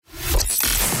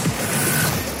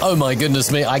Oh my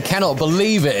goodness me, I cannot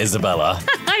believe it, Isabella.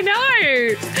 I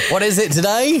know. What is it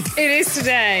today? It is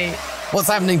today. What's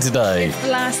happening today? It's the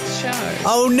last show.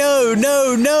 Oh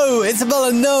no,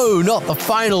 Isabella, no, not the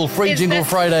final Free Jingle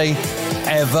Friday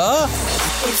ever.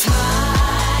 It's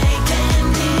Mike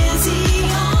and Izzy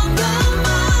on the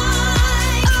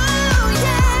mic. Oh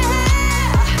yeah.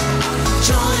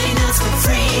 Join us for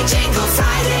Free Jingle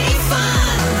Friday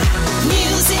fun.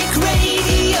 Music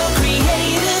Radio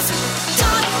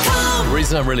Creative.com. The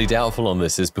reason I'm really doubtful on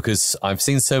this is because I've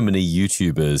seen so many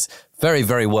YouTubers, very,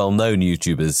 very well-known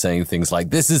YouTubers, saying things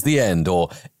like, this is the end, or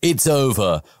it's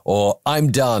over, or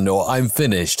I'm done, or I'm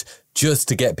finished, just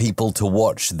to get people to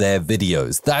watch their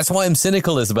videos. That's why I'm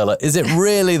cynical, Isabella. Is it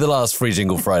really the last Free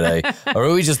Jingle Friday, or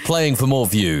are we just playing for more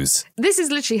views? This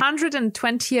is literally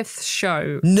 120th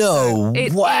show. No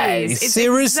It way. is. It's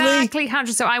Seriously? exactly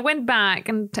 100. So I went back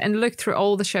and looked through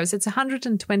all the shows. It's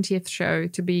 120th show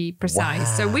to be precise.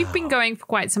 Wow. So we've been going for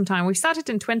quite some time. We started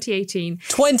in 2018.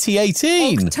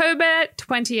 2018? October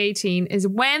 2018 is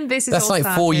when this is That's all like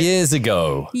started. 4 years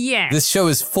ago. Yes. This show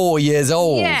is 4 years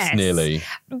old, Yes. nearly.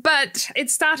 But it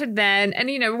started then, and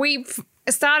we've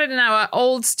started in our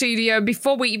old studio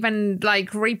before we even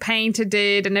repainted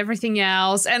it and everything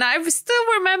else. And I still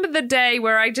remember the day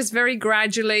where I just very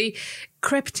gradually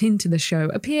crept into the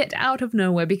show, appeared out of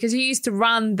nowhere, because you used to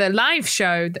run the live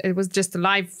show. It was just a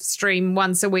live stream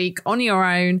once a week on your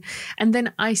own. And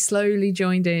then I slowly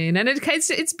joined in. And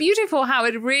it's beautiful how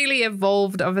it really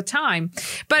evolved over time.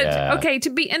 But okay, to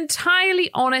be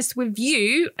entirely honest with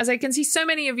you, as I can see so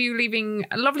many of you leaving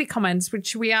lovely comments,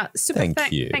 which we are super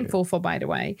thankful for, by the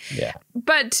way. Yeah.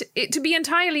 But to be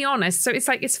entirely honest, so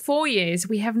it's 4 years.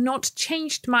 We have not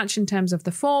changed much in terms of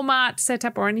the format,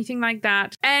 setup, or anything like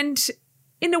that. And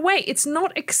in a way, it's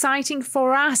not exciting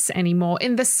for us anymore,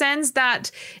 in the sense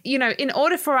that, in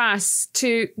order for us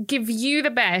to give you the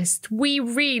best, we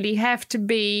really have to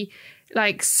be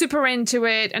super into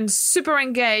it and super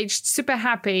engaged, super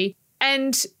happy.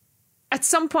 And at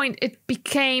some point, it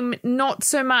became not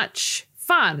so much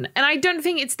fun. And I don't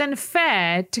think it's then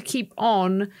fair to keep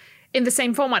on in the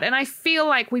same format. And I feel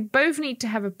like we both need to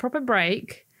have a proper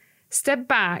break, step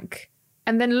back,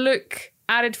 and then look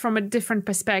at it from a different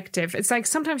perspective. It's like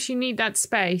sometimes you need that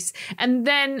space and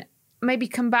then maybe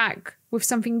come back with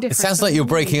something different. It sounds like you're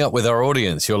breaking up with our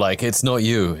audience. You're like, it's not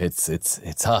you, it's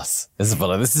us.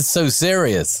 Isabella, this is so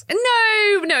serious. No,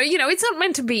 it's not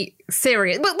meant to be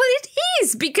serious. But it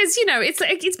is, because,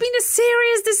 it's been a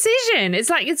serious decision.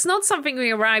 It's not something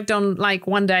we arrived on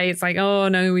one day. It's like, oh,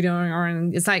 no, we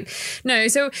don't. It's like, no.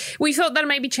 So we thought that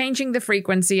maybe changing the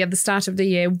frequency at the start of the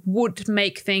year would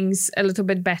make things a little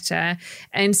bit better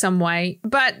in some way.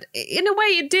 But in a way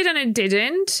it did and it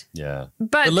didn't. Yeah.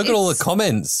 But look at all the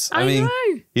comments. I mean,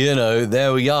 know.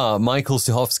 There we are. Michael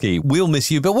Suhovsky, we'll miss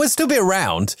you, but we'll still be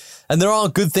around. And there are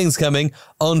good things coming.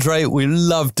 Andre, we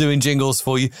love doing jingles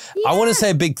for you. Yeah. I want to say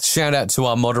a big shout out to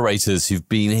our moderators who've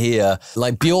been here,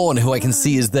 like Bjorn, who I can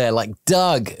see is there, like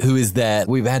Doug, who is there.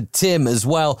 We've had Tim as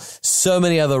well. So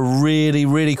many other really,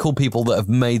 really cool people that have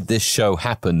made this show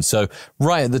happen. So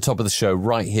right at the top of the show,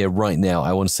 right here, right now,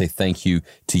 I want to say thank you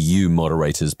to you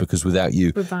moderators, because without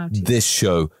you, this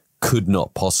show could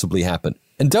not possibly happen.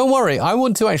 And don't worry, I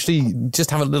want to actually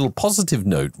just have a little positive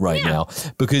note right now,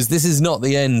 because this is not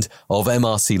the end of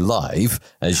MRC Live,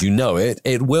 as you know it.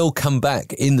 It will come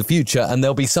back in the future and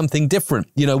there'll be something different.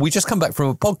 We just come back from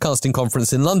a podcasting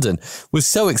conference in London. We're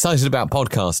so excited about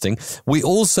podcasting. We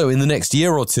also, in the next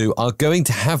year or two, are going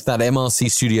to have that MRC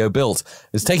studio built.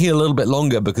 It's taking a little bit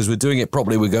longer because we're doing it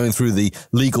properly. We're going through the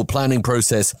legal planning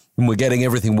process and we're getting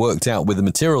everything worked out with the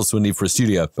materials we need for a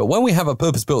studio. But when we have a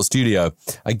purpose-built studio,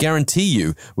 I guarantee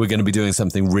you we're going to be doing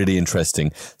something really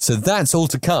interesting. So that's all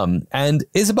to come. And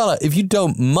Isabella, if you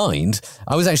don't mind,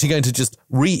 I was actually going to just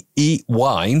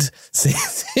rewind,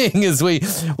 seeing as we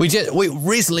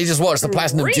recently just watched the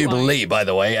Platinum Jubilee, by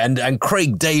the way, and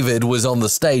Craig David was on the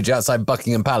stage outside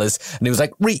Buckingham Palace, and he was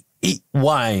like,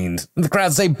 rewind. And the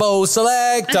crowd say, Bo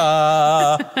Selector.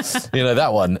 That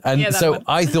one. And that so one.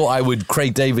 I thought I would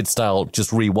Craig David style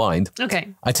just rewind. Okay.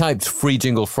 I typed Free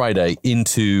Jingle Friday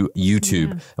into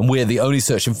YouTube, and we're the only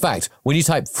search. In fact, when you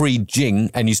type free jing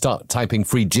and you start typing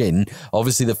free gin,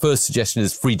 obviously the first suggestion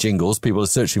is free jingles. People are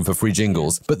searching for free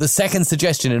jingles. But the second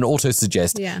suggestion in auto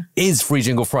suggest is Free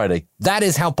Jingle Friday. That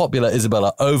is how popular,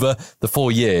 Isabella, over the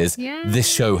 4 years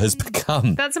this show has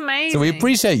become. That's amazing. So we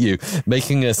appreciate you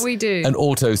making us do. an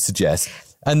auto suggest.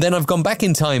 And then I've gone back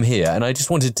in time here, and I just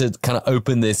wanted to kind of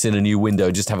open this in a new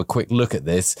window, just have a quick look at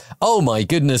this. Oh my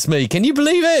goodness me. Can you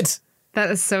believe it?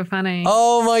 That is so funny.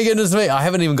 Oh my goodness me. I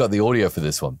haven't even got the audio for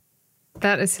this one.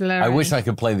 That is hilarious. I wish I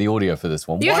could play the audio for this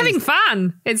one. You're Why having is-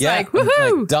 fun. It's Yeah, like, I'm,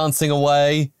 woohoo! dancing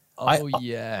away.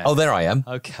 Yeah. Oh, there I am.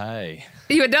 Okay.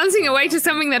 You were dancing away to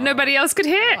something that nobody else could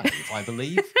hear. Right, I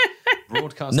believe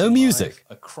broadcasting No music.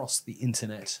 live across the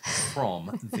internet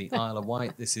from the Isle of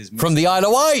Wight. This is From the Isle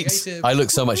of Wight. Creative. I look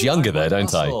so much younger there,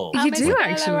 don't I? Russell. You do Isabella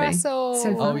actually. Russell. So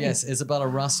Oh funny. yes, Isabella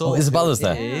Russell. Oh, Isabella's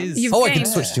there. It is. You've Oh, I can gained-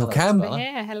 switch to your cam.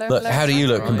 Yeah, hello. Look, hello. how do you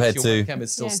look Right, compared your to... webcam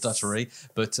is still Yes. stuttery,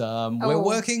 but we're Oh.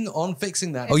 working on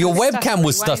fixing that. Oh, your It's webcam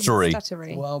was Why is it stuttery.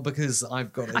 stuttery? Well, because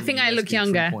I've got. I think I look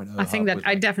younger. I think that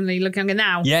I definitely look younger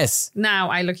now. Yes. Now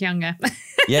I look younger.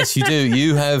 Yes, you do.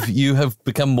 You have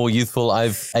become more youthful.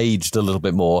 I've aged a little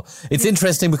bit more. It's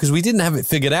interesting because we didn't have it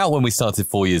figured out when we started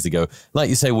 4 years ago. Like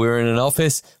you say, we were in an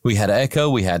office. We had echo.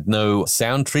 We had no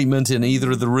sound treatment in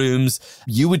either of the rooms.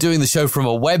 You were doing the show from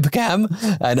a webcam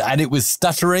and it was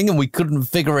stuttering and we couldn't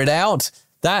figure it out.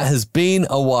 That has been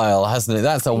a while, hasn't it?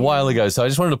 That's a while ago. So I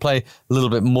just wanted to play a little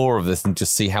bit more of this and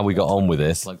just see how we got on with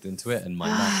this. plugged into it, and my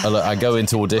Mac. Oh, look, I go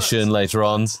into audition later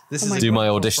on. This do is a my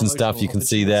great audition stuff. You can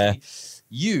see there.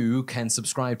 You can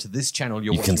subscribe to this channel.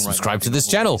 You can subscribe to this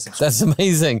channel. That's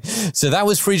amazing. So that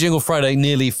was Free Jingle Friday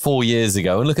nearly 4 years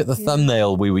ago. And look at the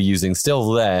thumbnail we were using,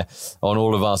 still there on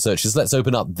all of our searches. Let's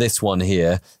open up this one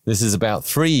here. This is about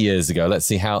 3 years ago. Let's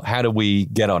see how do we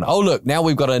get on. Oh, look, now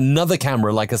we've got another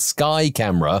camera, like a Sky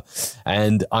camera.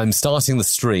 And I'm starting the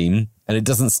stream. And it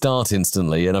doesn't start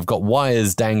instantly, and I've got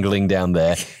wires dangling down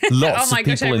there. Lots Oh my of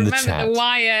gosh, I people in the remember chat.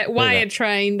 the wire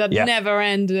train that Yeah. never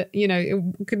end, it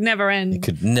could never end.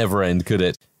 Could never end, could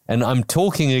it? And I'm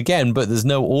talking again, but there's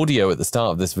no audio at the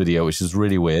start of this video, which is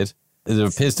really weird. There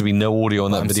appears to be no audio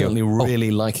on that I'm video. certainly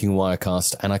really liking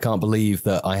Wirecast, and I can't believe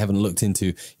that I haven't looked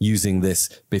into using this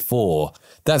before.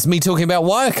 That's me talking about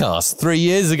Wirecast 3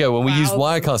 years ago when we used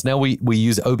Wirecast. Now we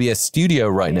use OBS Studio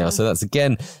right now. So that's,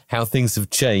 again, how things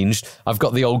have changed. I've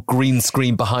got the old green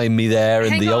screen behind me there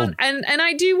and Hang the on, old... and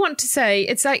I do want to say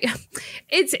it's like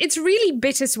it's really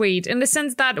bittersweet in the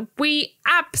sense that we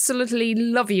absolutely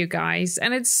love you guys,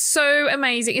 and it's so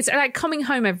amazing. It's like coming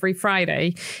home every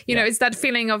Friday. You know, it's that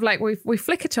feeling of like we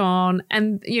flick it on,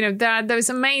 and there are those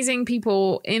amazing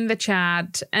people in the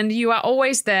chat, and you are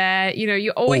always there. You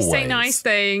always say Always. nice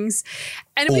things.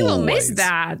 And we will miss Always.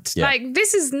 that. Yeah. Like,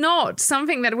 this is not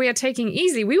something that we are taking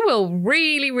easily. We will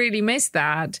really, really miss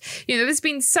that. This has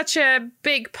been such a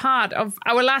big part of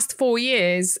our last 4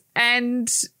 years, and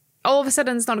all of a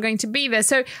sudden it's not going to be there.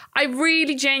 So I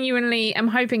really genuinely am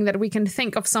hoping that we can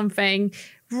think of something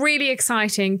really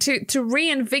exciting to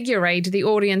reinvigorate the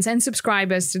audience and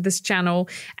subscribers to this channel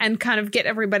and kind of get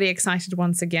everybody excited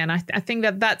once again. I think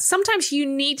that sometimes you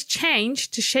need change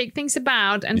to shake things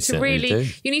about and You to certainly really, do.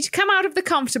 you need to come out of the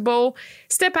comfortable,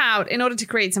 step out in order to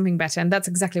create something better. And that's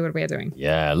exactly what we are doing.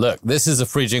 Yeah, look, this is a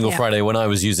Free Jingle Yeah. Friday when I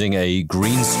was using a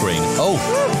green screen. Oh,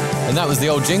 and that was the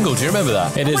old jingle. Do you remember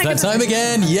that? It is my that goodness. time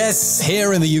again. Yes,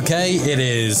 here in the UK, it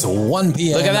is 1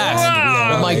 p.m. Look at that. and we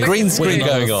are With my green screen with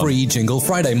another going on. Free Jingle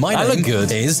Friday. My I name look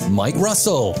good. is Mike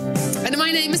Russell. And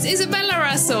my name is Isabella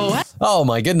Russell. Oh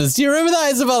my goodness. Do you remember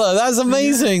that, Isabella? That was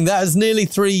amazing. That was nearly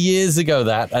 3 years ago,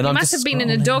 that. And You I'm must just have been in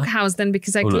a scrolling. doghouse then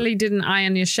because I look. clearly didn't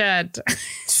iron your shirt.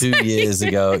 2 years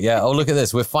ago. Yeah. Oh, look at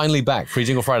this. We're finally back. Free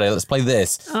Jingle Friday. Let's play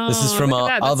this. This is from look at our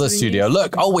that. That's other really studio. neat.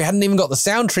 Look. Oh, we hadn't even got the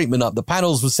sound treatment up. The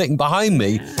panels were sitting behind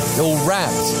me, all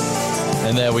wrapped.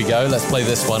 And there we go. Let's play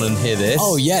this one and hear this.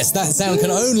 Oh, yes, that sound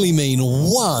can only mean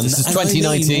one. This is and I mean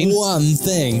 2019. one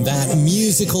thing, that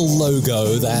musical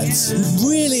logo, that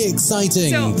really exciting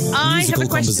So I have musical a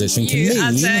question composition for you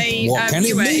can as mean. a What can it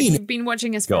viewer. If mean? you've been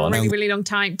watching us for Go a on. really, really long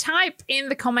time, type in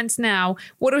the comments now,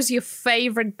 what was your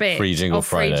favorite bit Free Jingle of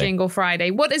Free Friday. Jingle Friday?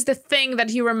 What is the thing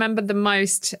that you remember the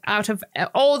most out of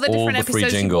all the different the free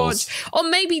episodes you jingles. watched? Or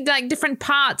maybe like different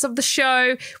parts of the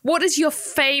show. What is your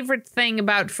favorite thing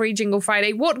about Free Jingle Friday?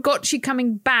 What got you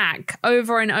coming back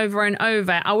over and over and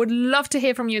over? I would love to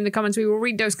hear from you in the comments. We will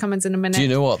read those comments in a minute. Do you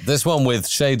know what? This one with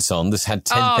shades on, this had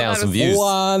 10,000 that was- views.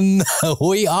 One,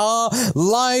 we are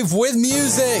live with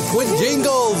music, with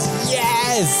jingles.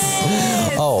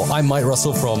 Yes. Oh, I'm Mike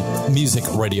Russell from Music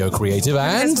Radio Creative,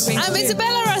 and I'm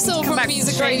Isabella Russell from back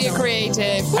Music to Radio Shane.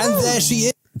 Creative. there she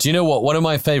is. Do you know what? One of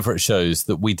my favorite shows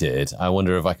that we did, I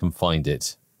wonder if I can find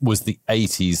it, was the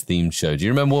 80s themed show. Do you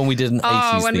remember when we did an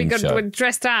 80s when we themed got show?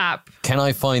 dressed up. Can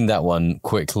I find that one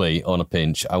quickly on a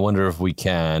pinch? I wonder if we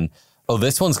can. Oh,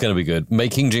 this one's going to be good.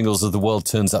 Making jingles as the world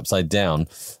turns upside down.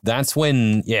 That's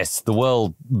when, yes, the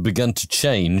world began to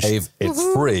change. Dave, it's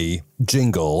free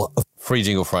jingle. Free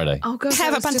Jingle Friday. Oh, God,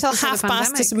 Have that up was just until before the half past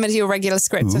to pandemic. submit your regular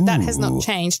script. So that has not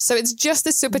changed. So it's just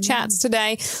the super chats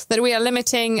today that we are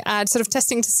limiting, sort of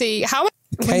testing to see how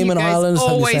Cayman you guys Islands.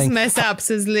 somebody always saying, mess up,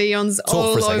 says Leon's for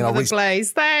all a second, I'll over the reach-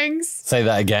 place. Thanks. Say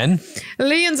that again.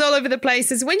 Leon's all over the place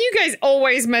says, when you guys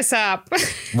always mess up.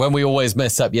 When we always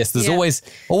mess up, yes, there's Yeah.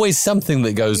 always something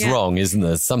that goes Yeah. wrong, isn't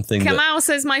there? Something that... Kamau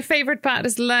says, my favorite part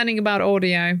is learning about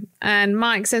audio. And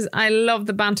Mike says, I love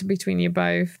the banter between you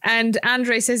both. And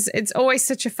Andre says, it's always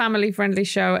such a family-friendly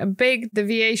show. A big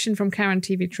deviation from current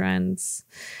TV trends.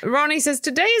 Ronnie says,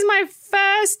 today is my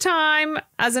first time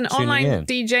as an online in.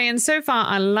 DJ. And so far,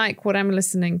 I like what I'm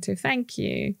listening to. Thank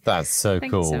you. That's so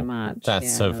Thank cool. you so much. That's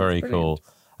Yeah, so that's very brilliant. cool.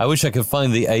 I wish I could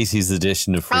find the 80s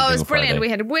edition of Free Oh, it Jingle was brilliant. Friday. We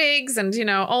had wigs and,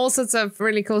 all sorts of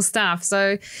really cool stuff.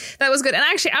 So that was good. And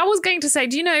actually, I was going to say,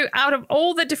 out of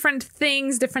all the different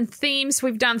things, different themes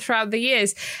we've done throughout the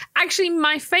years, actually,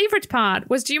 my favorite part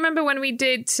was, do you remember when we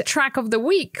did Track of the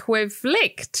Week with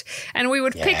Licked? And we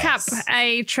would pick up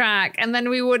a track and then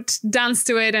we would dance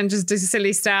to it and just do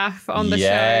silly stuff on the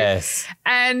Yes. show.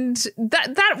 And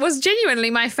that was genuinely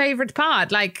my favorite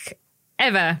part, like,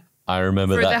 ever. I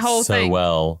remember For the that whole so thing.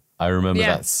 well. I remember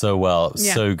Yeah. that so well. It was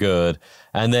Yeah. so good.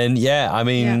 And then,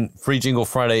 Free Jingle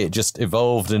Friday, it just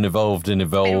evolved and evolved and It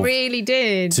evolved really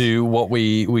did. to what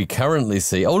we currently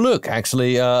see. Oh, look,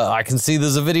 actually, I can see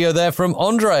there's a video there from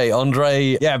Andre.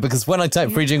 Because when I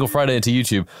type Free Jingle Friday into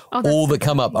YouTube, all that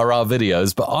come up are our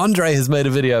videos. But Andre has made a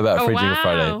video about Oh, Free Jingle wow.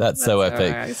 Friday. That's so That's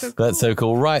epic. alright. So cool. That's so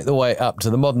cool. Right the way up to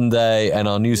the modern day and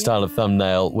our new style of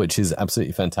thumbnail, which is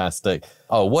absolutely fantastic.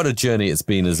 Oh, what a journey it's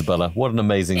been, Isabella. What an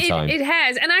amazing time. It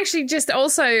has. And actually, just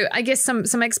also, I guess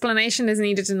some explanation is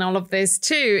needed in all of this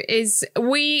too, is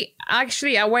we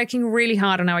actually are working really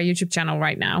hard on our YouTube channel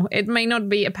right now. It may not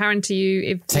be apparent to you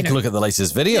if Take a look at the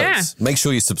latest videos. Yeah. Make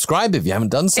sure you subscribe if you haven't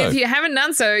done so. If you haven't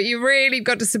done so, you really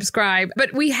got to subscribe.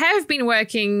 But we have been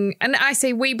working, and I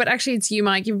say we, but actually it's you,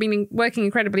 Mike. You've been working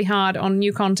incredibly hard on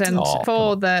new content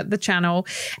for the channel.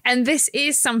 And this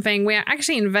is something we are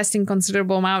actually investing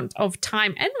considerable amount of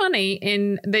time and money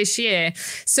in this year.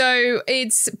 So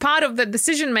it's part of the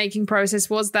decision-making process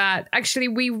was that actually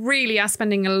we really are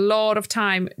spending a lot of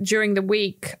time during the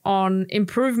week on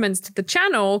improvements to the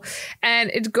channel. And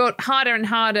it got harder and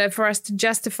harder for us to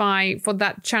justify for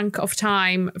that chunk of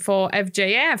time for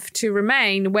FJF to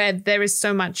remain where there is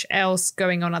so much else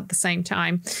going on at the same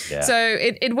time. Yeah. So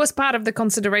it was part of the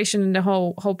consideration in the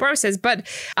whole process. But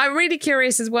I'm really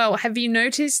curious as well. Have you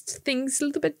noticed things a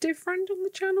little bit different on the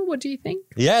channel? What do you think?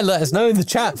 Yeah, let us know in the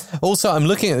chat. Also, I'm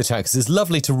looking at the chat because it's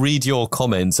lovely to read your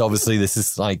comments. Obviously, this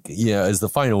is as the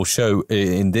final show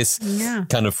in this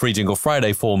kind of Free Jingle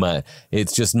Friday format.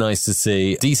 It's just nice to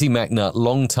see DC MacNut,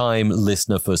 long-time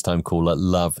listener, first-time caller,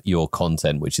 love your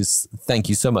content, which is thank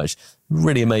you so much.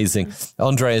 Really amazing.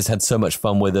 Andre has had so much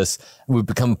fun with us. We've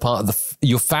become part of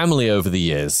your family over the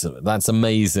years. That's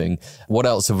amazing. What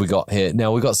else have we got here?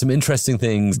 Now, we've got some interesting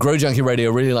things. Grow Junkie Radio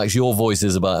really likes your voice,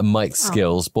 Isabel, and Mike's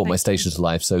skills. Brought my station to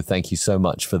life, so thank you so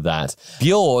much for that.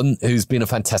 Bjorn, who's been a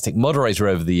fantastic moderator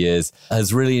over the years,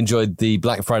 has really enjoyed the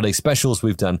Black Friday specials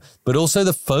we've done, but also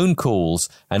the phone calls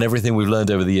and everything we've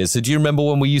learned over the years. So do you remember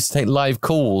when we used to take live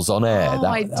calls on air?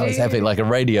 I That was do. epic, like a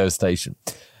radio station.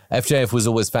 FJF was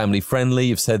always family friendly.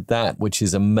 You've said that, which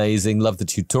is amazing. Love the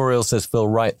tutorial, says Phil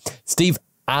Wright. Steve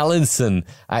Allenson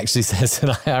actually says,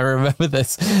 and I remember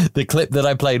this, the clip that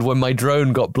I played when my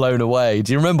drone got blown away.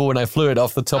 Do you remember when I flew it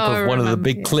off the top Oh, of one of the remember,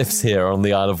 big yeah. cliffs here on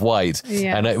the Isle of Wight?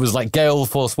 Yeah. And it was like gale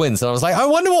force winds. And I was like, I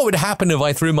wonder what would happen if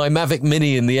I threw my Mavic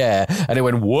Mini in the air and it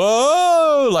went,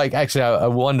 whoa! Like, actually, I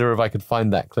wonder if I could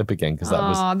find that clip again because that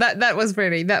was that was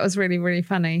really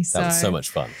funny. that was so much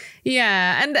fun.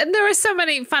 Yeah, and there are so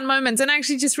many fun moments. And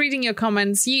actually, just reading your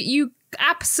comments, you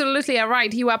absolutely are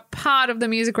right. You are part of the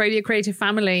Music Radio Creative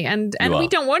family, and You we are.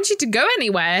 don't want you to go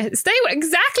anywhere. Stay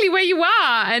exactly where you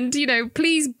are, and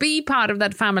please be part of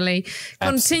that family.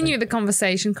 Continue Absolutely. the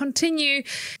conversation. Continue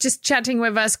just chatting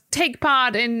with us. Take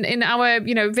part in our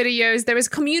videos. There is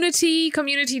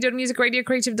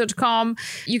community.musicradiocreative.com.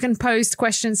 You can post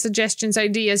questions, suggestions,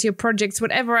 ideas, your projects,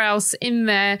 whatever else in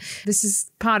there. This is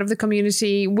part of the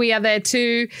community. We are there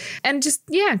too, and just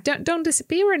don't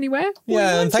disappear anywhere. We Yeah,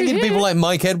 and want thank you to here. people like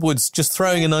Mike Edwards just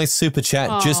throwing a nice super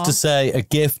chat just to say a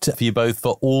gift for you both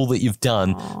for all that you've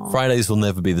done. Fridays will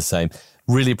never be the same.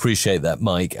 Really appreciate that,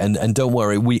 Mike. And don't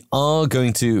worry, we are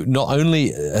going to, not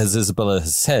only, as Isabella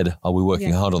has said, are we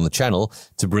working hard on the channel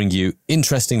to bring you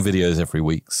interesting videos every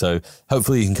week. So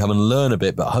hopefully you can come and learn a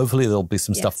bit, but hopefully there'll be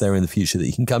some stuff there in the future that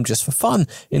you can come just for fun,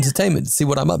 entertainment, see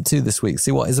what I'm up to this week,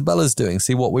 see what Isabella's doing,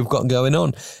 see what we've got going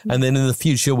on. And then in the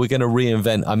future, we're going to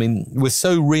reinvent. I mean, we're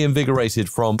so reinvigorated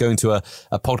from going to a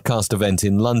podcast event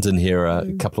in London here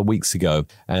a couple of weeks ago.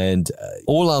 And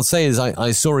all I'll say is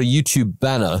I saw a YouTube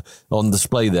banner on the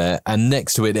display there, and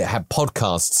next to it, it had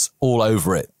podcasts all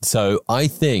over it. So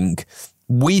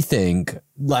we think,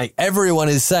 like everyone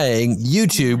is saying,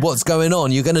 YouTube, what's going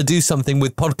on? You're going to do something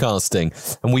with podcasting.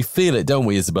 And we feel it, don't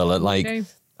we, Isabella? Like, do.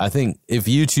 I think if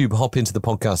YouTube hop into the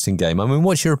podcasting game, I mean,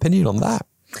 what's your opinion on that?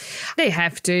 They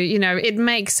have to, it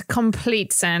makes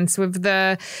complete sense with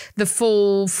the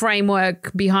full framework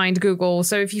behind Google.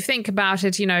 So if you think about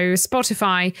it,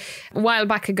 Spotify, a while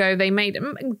back ago, they made a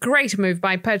great move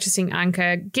by purchasing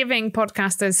Anchor, giving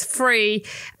podcasters free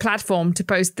platform to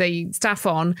post the stuff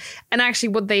on. And actually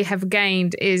what they have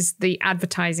gained is the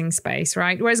advertising space,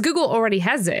 right? Whereas Google already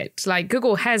has it. Like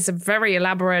Google has a very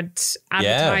elaborate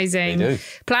advertising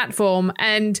platform.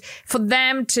 And for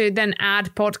them to then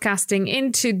add podcasting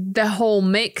into the whole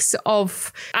mix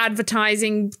of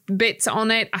advertising bits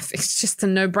on it, it's just a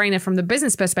no-brainer from the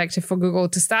business perspective for Google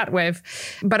to start with.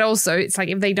 But also, it's like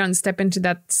if they don't step into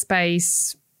that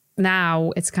space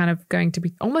now, it's kind of going to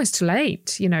be almost too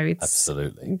late.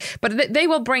 Absolutely. But they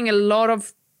will bring a lot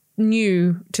of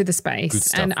new to the space, Good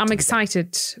stuff and I'm to be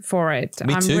excited for it.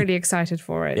 Me I'm too. really excited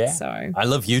for it. Yeah. So I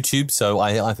love YouTube, so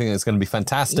I think it's going to be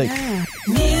fantastic. yeah.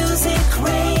 Music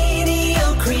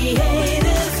Radio Creative.com.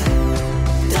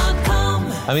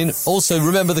 I mean, also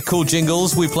remember the cool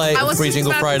jingles we play I at was Free just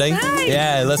Jingle about to Friday? say.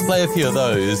 Yeah, let's play a few of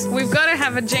those. We've got to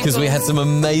have a jingle. Because we had some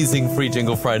amazing Free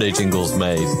Jingle Friday jingles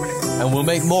made. And we'll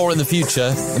make more in the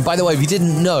future. And by the way, if you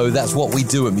didn't know, that's what we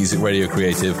do at Music Radio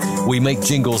Creative. We make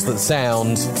jingles that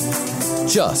sound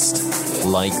just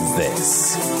like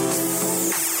this.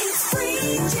 It's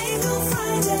Free Jingle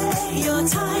Friday. Your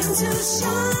time to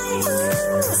shine.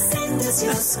 Send us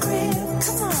your script.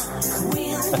 Come on.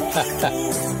 We'll make it.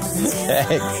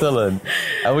 Excellent.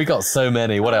 And we got so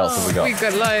many. What else have we got? We've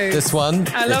got loads. This one.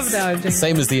 I love it's that jingle.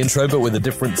 Same as the intro, but with a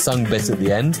different sung bit at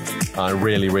the end. I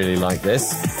really, really like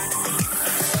this.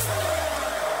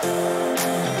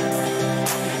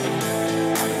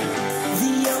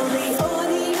 The only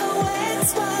audio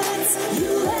experts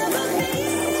you ever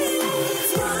need.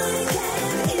 Frank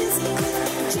and Izzy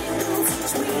with jingles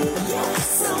each week.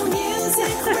 Yes, so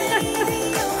Music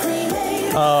Radio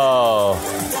Creative. Oh.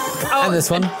 Oh, And this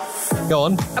one. Go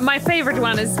on. my favorite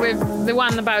one is with the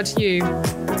one about you.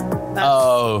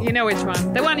 Oh. You know which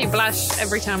one? The one you blush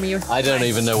every time you. I don't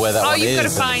even know where that Oh, one is. you've got to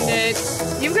find anymore. it.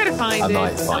 You've got to find I it.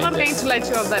 might find I'm not it. going to let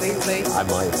you off that easily. I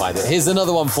might find it. Here's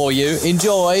another one for you.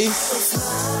 Enjoy.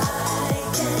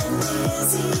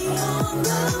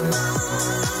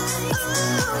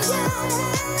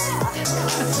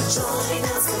 Join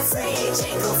us for free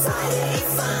Jingle Friday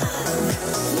fun.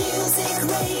 Music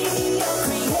Radio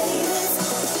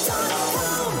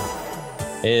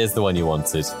Creative.com. Here's the one you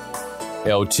wanted.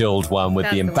 The old chilled one with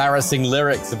That's the the one. embarrassing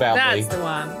lyrics about That's me. the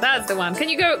one. That's the one. Can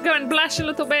you go and blush a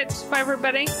little bit for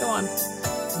everybody? Go on.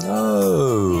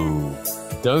 No.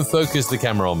 Don't focus the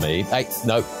camera on me. Hey,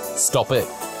 no. Stop it.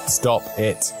 Stop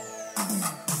it.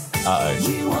 Uh-oh.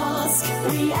 You ask,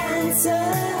 we answer.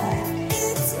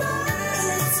 It's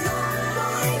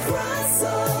Mike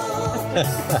Russell.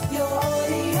 Your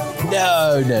audio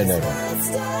No.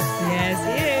 master. Yes,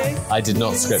 he is. I did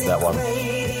not script that one.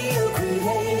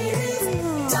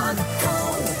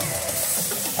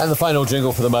 RadioCreative.com. And the final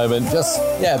jingle for the moment. Just,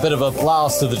 a bit of a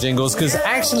blast of the jingles. Because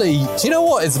actually, do you know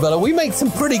what, Isabella? We make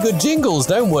some pretty good jingles,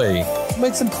 don't we? We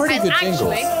make some pretty And good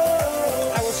actually, jingles.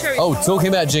 I will show you. Oh, talking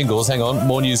about jingles, hang on.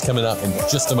 More news coming up in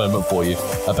just a moment for you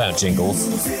about jingles.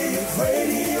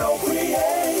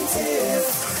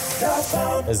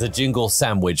 There's a jingle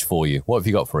sandwich for you. What have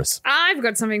you got for us? I've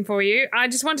got something for you. I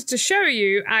just wanted to show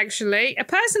you, actually, a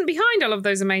person behind all of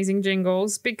those amazing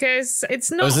jingles, because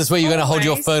it's not. Oh, is this where you're going to hold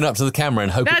your always- phone up to the camera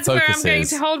and hope That's it where focuses? I'm going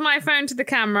to hold my phone to the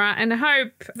camera and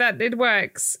hope that it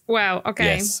works. Well, okay.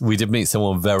 Yes, we did meet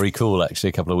someone very cool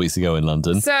actually a couple of weeks ago in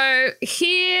London. So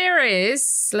here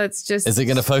is. Let's just. Is it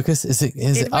going to focus? Is it?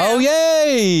 It Oh, will.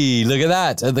 yay! Look at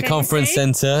that at the Can you conference see?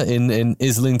 centre in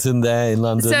Islington there in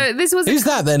London. So this was Who's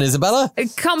that then, Isabella? a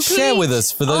complete Share with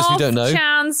us for those who don't know.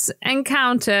 chance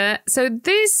encounter. So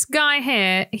this guy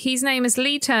here, his name is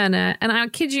Lee Turner, and I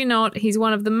kid you not, he's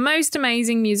one of the most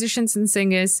amazing musicians and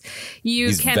singers you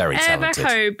He's can very ever talented.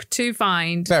 hope to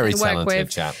find Very and work talented with.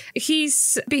 chap.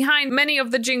 He's behind many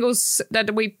of the jingles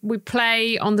that we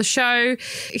play on the show.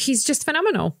 He's just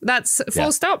phenomenal. That's full Yeah.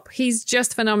 stop. He's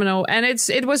just phenomenal, and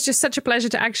it was just such a pleasure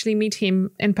to actually meet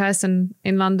him in person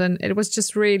in London. It was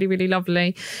just really, really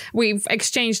lovely. We've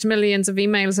exchanged millions of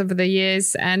emails over the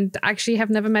years, and actually have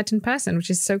never met in person, which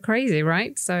is so crazy,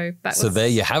 right? So So there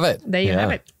you have it. there you Yeah,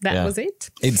 have it. That yeah. was it.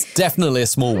 It's definitely a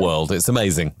small world. It's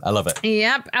amazing. I love it.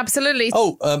 Yep, absolutely.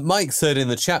 Oh, Mike said in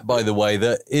the chat, by the way,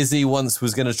 that Izzy once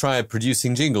was going to try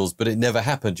producing jingles, but it never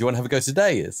happened. Do you want to have a go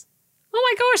today, Iz? Oh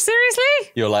my gosh,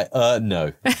 seriously? You're like,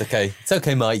 no, it's okay. It's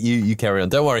okay, Mike. You carry on.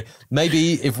 Don't worry.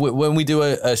 Maybe when we do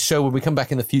a show, when we come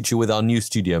back in the future with our new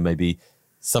studio, maybe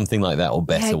something like that or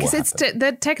better Yeah, will because it's happen.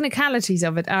 the technicalities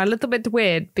of it are a little bit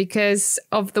weird because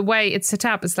of the way it's set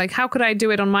up. It's like, how could I do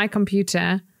it on my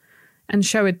computer and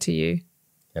show it to you?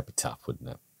 It'd be tough, wouldn't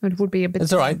it? It would be a bit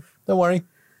It's all right. Don't worry.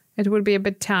 It would be a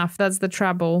bit tough. That's the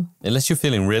trouble. Unless you're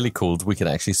feeling really cool, we could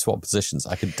actually swap positions.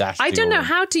 I could dash. I to don't your know room.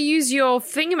 how to use your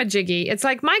thingamajiggy. It's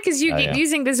like Mike is yeah.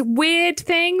 using this weird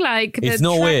thing, like It's the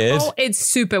not weird. trackball. It's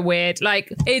super weird.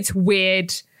 Like it's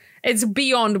weird. It's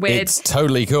beyond weird. It's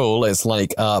totally cool. It's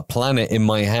like a planet in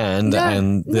my hand, No,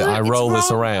 and no, I roll it's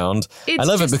this wrong. around. It's I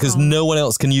love it just because wrong. no one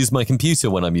else can use my computer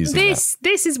when I'm using This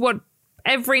is what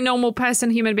every normal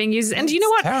person, human being uses. And do you know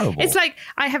what? terrible. It's like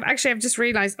I've just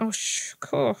realized. Oh,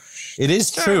 gosh. It is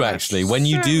So true, much, actually. When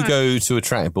you so do much. go to a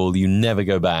trackball, you never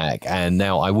go back. And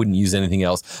now I wouldn't use anything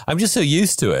else. I'm just so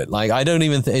used to it. Like, I don't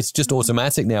even, it's just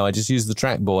automatic now. I just use the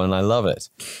trackball and I love it.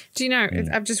 Do you know?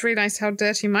 I've just realized how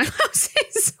dirty my mouse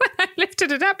is when I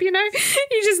lifted it up. You know,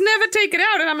 you just never take it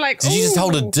out, and I'm like, Did you just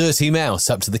hold a "Ooh." dirty mouse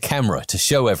up to the camera to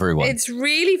show everyone? It's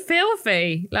really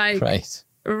filthy, like Great.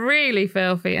 really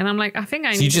filthy. And I'm like, I think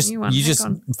I So need you just, a new one. you Hang just,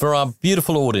 on. for our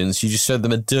beautiful audience, you just showed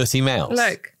them a dirty mouse.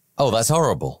 Look, Oh, that's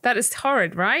horrible. that is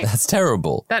horrid, right? That's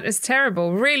terrible. That is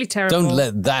terrible, really terrible. Don't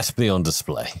let that be on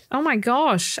display. Oh my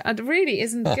gosh, it really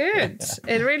isn't good.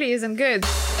 It really isn't good.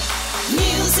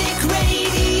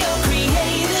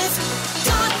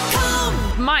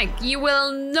 Musicradiocreative.com. Mike, you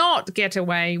will not get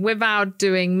away without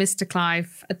doing Mr.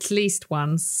 Clive at least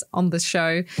once on the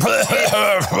show.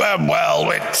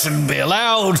 Well, it shouldn't be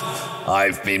allowed.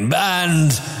 I've been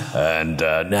banned, and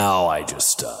now I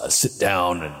just sit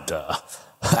down and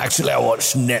actually I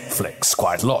watch Netflix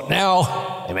quite a lot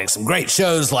now. They make some great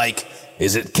shows like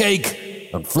Is It Cake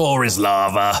and Floor is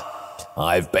Lava.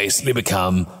 I've basically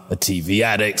become a TV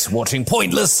addict watching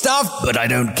pointless stuff, but I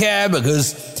don't care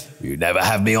because you never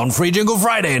have me on Free Jingle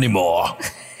Friday anymore.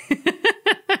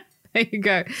 There you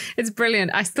go. It's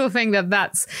brilliant. I still think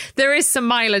there is some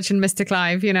mileage in Mr.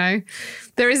 Clive, you know.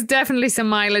 There is definitely some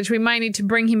mileage. We might need to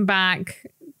bring him back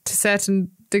to a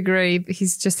certain degree.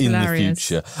 He's just In hilarious.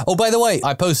 the future. Oh, by the way,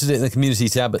 I posted it in the community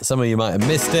tab, but some of you might have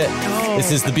missed it. This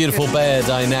is the beautiful Bayer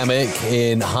Dynamic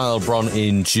in Heilbronn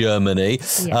in Germany.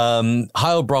 Yeah.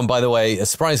 Heilbronn, by the way, a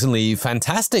surprisingly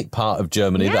fantastic part of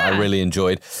Germany that I Yeah. really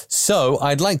enjoyed. So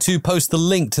I'd like to post the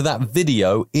link to that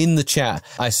video in the chat.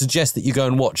 I suggest that you go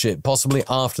and watch it, possibly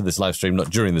after this live stream, not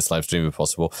during this live stream if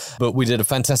possible. But we did a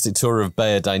fantastic tour of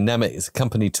Bayer Dynamic. It's a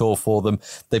company tour for them.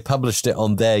 They published it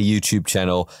on their YouTube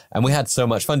channel, and we had so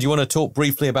much fun. Do you want to talk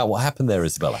briefly about what happened there,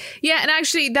 Isabella? Yeah, and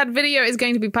actually that video is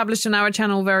going to be published on our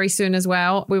channel very soon as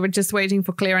well. We were just waiting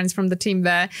for clearance from the team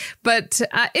there. But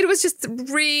it was just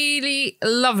really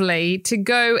lovely to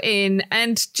go in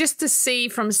and just to see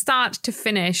from start to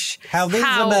finish How these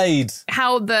are made.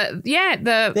 How the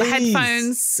These.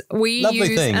 headphones we Lovely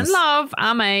use things. and love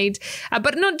are made.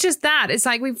 But not just that. It's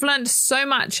like we've learned so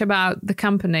much about the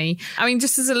company. I mean,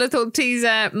 just as a little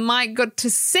teaser, Mike got to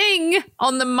sing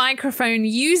on the microphone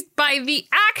used by the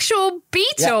actual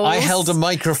Beatles. I held a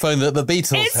microphone that the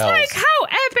Beatles It's held. like, how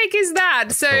epic is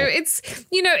that? So it's,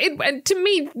 you know, to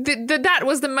me, that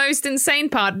was the most insane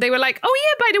part. They were like, oh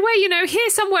yeah, by the way, you know, here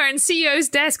somewhere in CEO's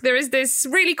desk, there is this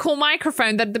really cool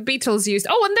microphone that the Beatles used.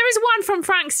 Oh, and there is one from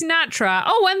Frank Sinatra.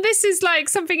 Oh, and this is like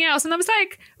something else. And I was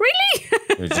like, really?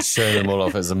 We're just showing them all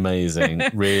off. It's amazing.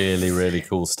 Really, really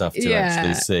cool stuff to Yeah.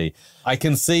 actually see. I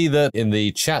can see that in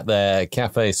the chat there,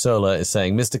 Cafe Solar is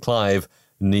saying Mr. Clive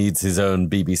needs his own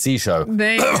BBC show.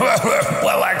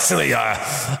 Well, actually,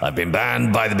 I've been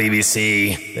banned by the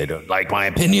BBC. They don't like my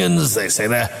opinions. They say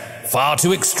they're far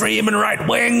too extreme and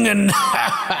right-wing, and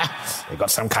they've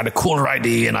got some kind of caller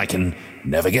ID, and I can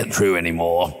never get through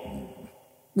anymore.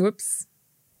 Whoops.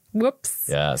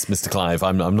 Yeah, it's Mr. Clive.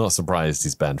 I'm not surprised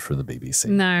he's banned from the BBC.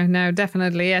 No,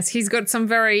 definitely. Yes. He's got some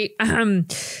very,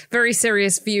 very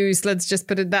serious views. Let's just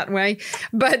put it that way.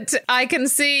 But I can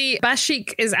see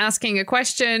Bashik is asking a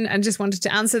question and just wanted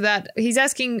to answer that. He's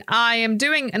asking, I am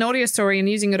doing an audio story and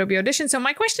using Adobe Audition. So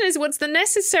my question is, what's the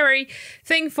necessary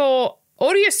thing for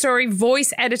audio story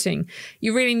voice editing?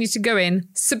 You really need to go in,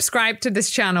 subscribe to this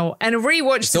channel, and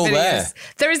rewatch the all videos. there.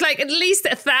 There is like at least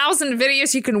 1,000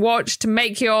 videos you can watch to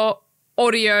make your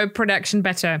audio production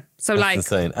better. So like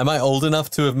Insane. Am I old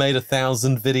enough to have made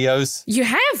 1,000 videos? you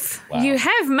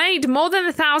have made more than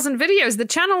 1,000 videos. The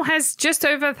channel has just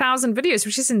over 1,000 videos,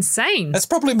 which is insane. That's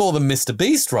probably more than Mr.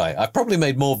 Beast, right? I've probably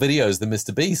made more videos than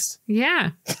Mr. Beast.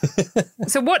 Yeah.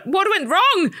 So what went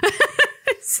wrong?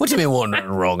 What do you mean one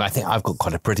wrong? I think I've got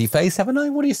quite a pretty face, haven't I?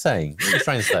 What are you saying? What are you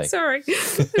trying to say? Sorry,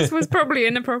 this was probably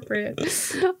inappropriate.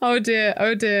 Oh dear,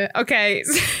 oh dear. Okay,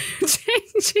 so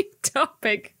changing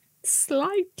topic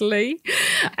slightly.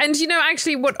 And you know,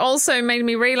 actually, what also made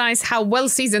me realize how well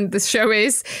seasoned this show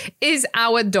is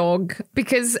our dog.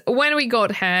 Because when we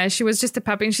got her, she was just a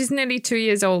puppy, and she's nearly 2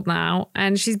 years old now,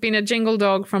 and she's been a jingle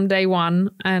dog from day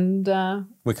one. And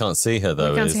We can't see her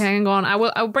though. we can't see her. Hang on,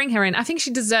 I'll bring her in. I think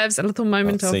she deserves a little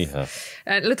moment See her.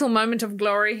 of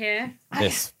glory here.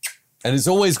 Yes. And it's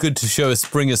always good to show a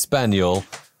Springer Spaniel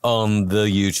on the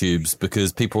YouTubes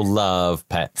because people love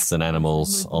pets and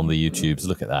animals on the YouTubes.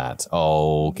 Look at that.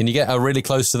 Oh, can you get her really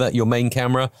close to that, your main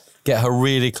camera? Get her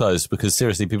really close because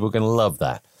seriously, people are going to love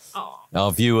that.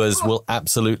 Our viewers will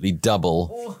absolutely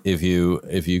double if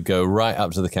you go right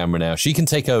up to the camera now. She can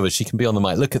take over. She can be on the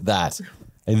mic. Look at that.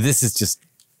 And this is just,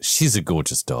 she's a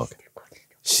gorgeous dog.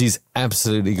 She's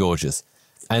absolutely gorgeous.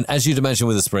 And as you'd imagine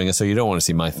with a Springer, so you don't want to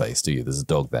see my face, do you? There's a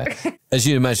dog there. As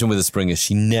you'd imagine with a Springer,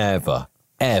 she never,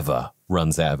 ever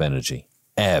runs out of energy.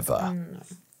 Ever.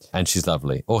 And she's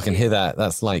lovely. Oh, I can hear that.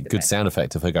 That's like good sound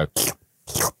effect of her go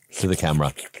to the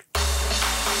camera.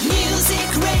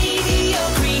 Music Radio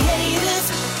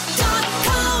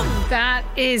Creative.com. That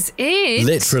is it.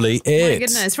 Literally it. My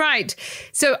goodness. Right.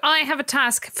 So I have a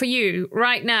task for you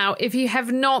right now. If you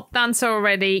have not done so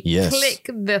already, Yes. click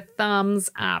the thumbs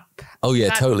up. Oh, yeah,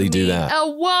 That totally do mean that. A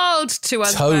world to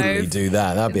us Totally both. do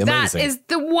that. That'd be amazing. That is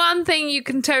the one thing you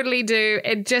can totally do.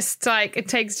 It just it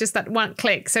takes just that one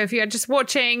click. So if you're just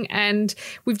watching and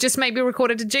we've just maybe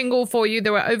recorded a jingle for you,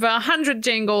 there were over 100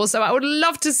 jingles. So I would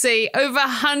love to see over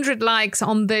 100 likes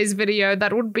on this video.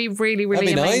 That would be really, really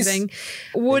That'd be nice. amazing.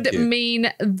 Would Thank you.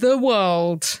 mean the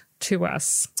world to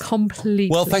us completely.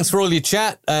 Well, thanks for all your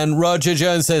chat. And Roger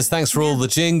Jones says, thanks for all the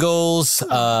jingles.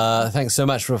 Thanks so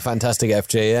much for a fantastic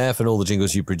FJF and all the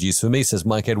jingles you produce for me. Says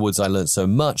Mike Edwards, I learned so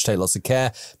much. Take lots of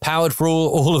care. Powered for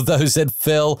all of those, said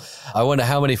Phil. I wonder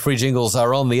how many free jingles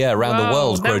are on the air around the Whoa,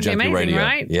 world, that Grow would be Junkie amazing, Radio.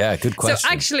 right? Yeah, good question. So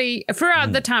actually,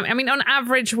 throughout the time, I mean, on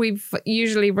average, we've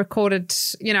usually recorded,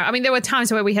 there were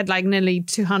times where we had like nearly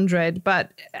 200,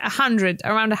 but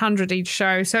around 100 each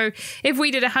show. So if we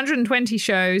did 120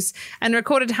 shows and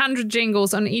recorded 100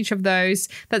 jingles on each of those,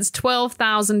 that's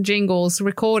 12,000 jingles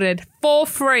recorded for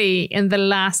free in the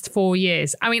last 4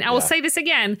 years. I mean, I will say this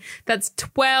again, that's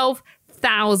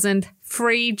 12,000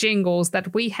 free jingles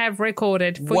that we have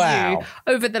recorded for Wow. you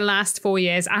over the last 4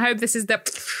 years. I hope this is the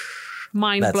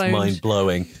mind That's blown.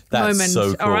 mind-blowing. That's moment,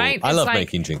 so cool. all right? I It's love like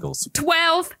making jingles.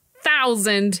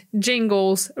 12,000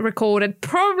 jingles recorded,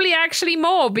 probably actually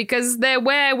more, because there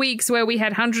were weeks where we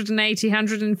had 180,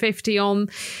 150 on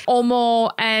or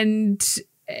more, and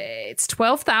it's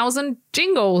 12,000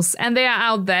 jingles, and they are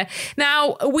out there.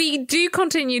 Now, we do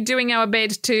continue doing our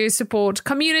bit to support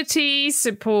communities,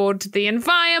 support the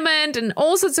environment, and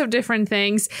all sorts of different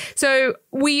things. So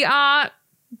we are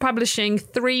publishing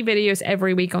 3 videos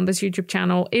every week on this YouTube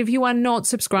channel. If you are not Be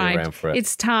subscribed, around for it.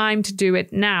 it's time to do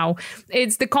it now.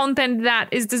 It's the content that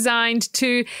is designed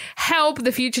to help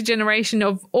the future generation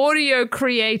of audio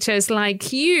creators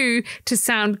like you to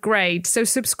sound great. So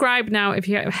subscribe now if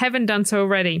you haven't done so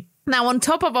already. Now, on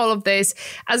top of all of this,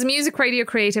 as Music Radio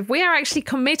Creative, we are actually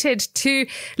committed to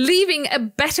leaving a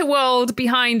better world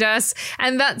behind us.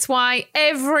 And that's why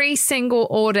every single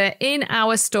order in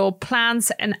our store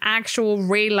plants an actual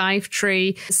real life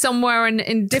tree somewhere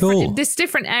in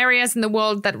different areas in the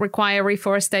world that require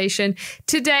reforestation.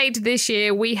 To date, this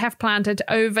year, we have planted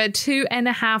over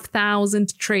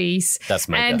 2,500 trees. That's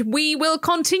mega. And we will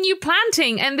continue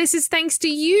planting. And this is thanks to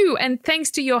you and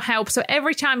thanks to your help. So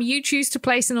every time you choose to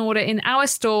place an order in our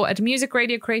store at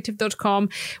musicradiocreative.com,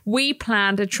 we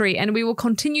plant a tree, and we will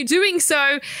continue doing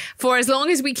so for as long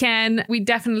as we can. We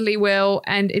definitely will,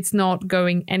 and it's not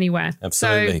going anywhere.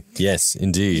 Absolutely. So, Yes,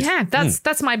 indeed. yeah,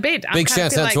 that's my bit. Big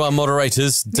shout out to our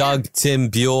moderators, Doug, Tim,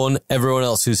 Bjorn, everyone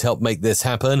else who's helped make this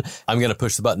happen. I'm going to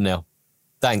push the button now.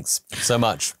 Thanks so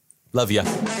much. Love you.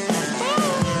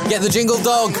 Get the jingle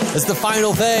dog as the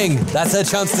final thing. That's her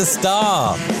chance to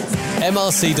star.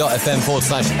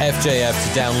 mrc.fm/FJF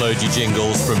to download your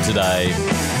jingles from today.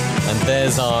 And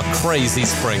there's our crazy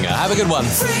Springer. Have a good one.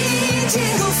 Free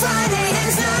Jingle Friday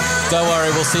is now. Don't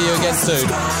worry, we'll see you again soon.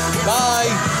 Bye.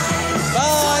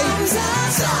 Bye.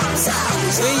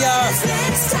 See ya.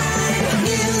 Next time,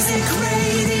 Music Radio.